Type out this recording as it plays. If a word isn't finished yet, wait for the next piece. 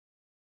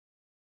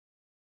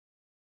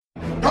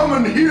Come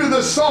and hear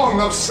the song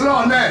of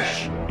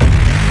Slanesh.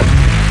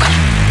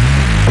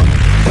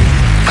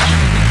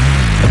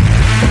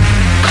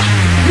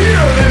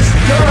 Hear this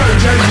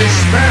dirge and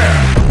despair.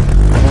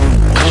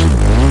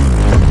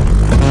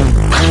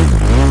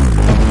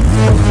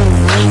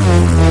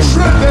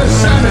 Shred their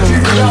sanity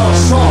with our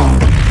song.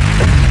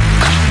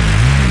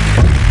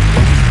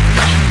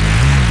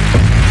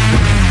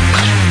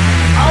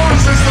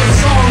 Ours is the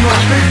song of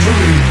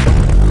victory.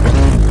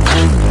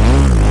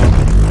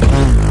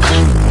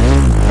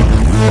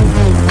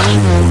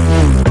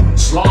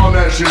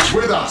 Slanesh is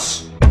with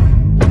us.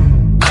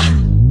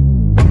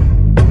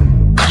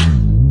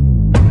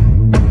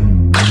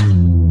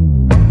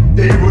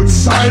 They would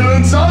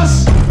silence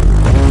us?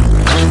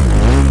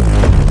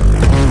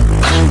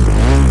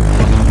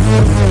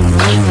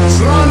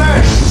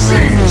 Slanesh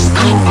sings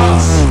through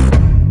us.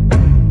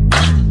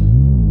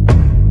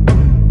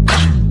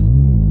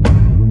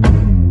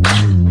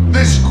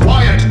 This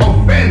quiet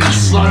offends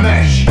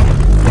Slanesh.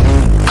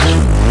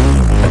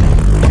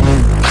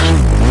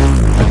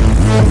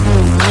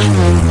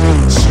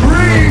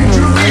 Scream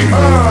to be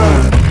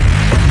heard.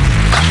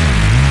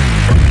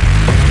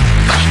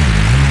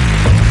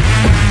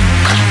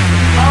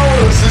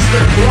 Ours is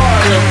the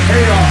cry of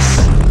chaos.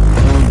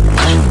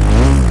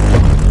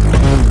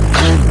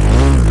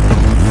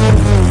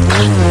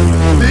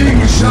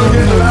 Things shall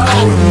get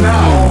loud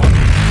now.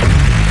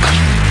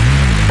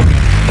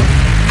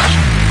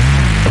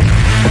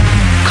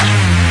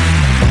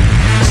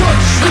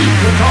 Such sweet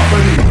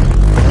cacophony.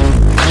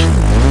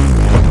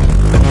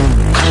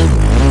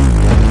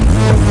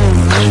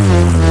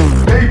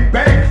 They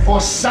beg for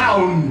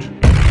sound.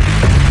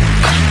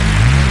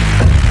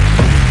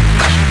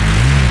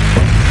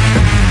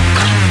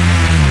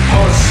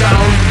 Our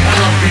sound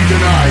cannot be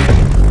denied.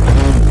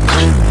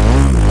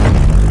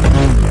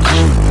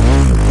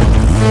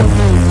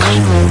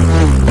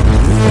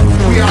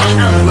 We are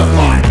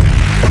amplified.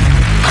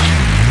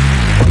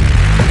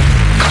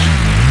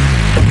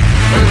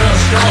 Let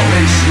us go,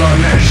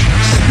 Slanesh,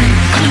 speak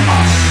to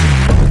us.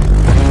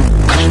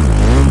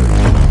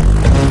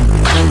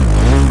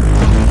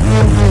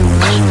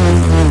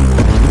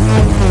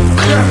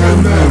 Deafen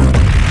them.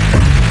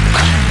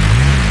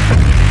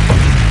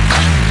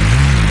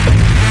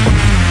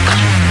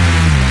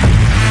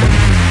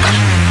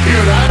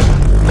 Hear that?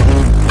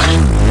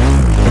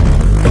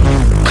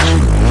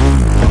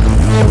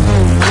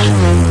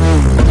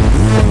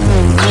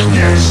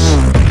 Yes.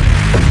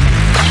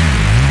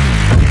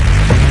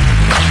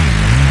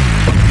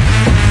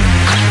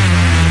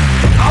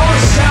 Our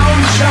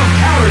sound shall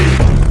carry.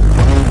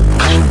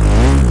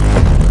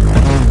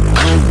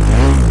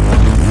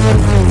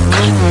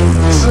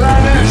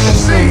 Slanesh,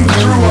 sing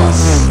through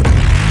us.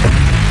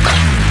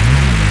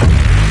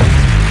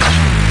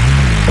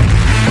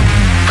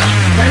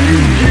 Can you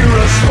hear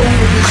us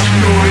over this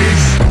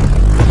noise?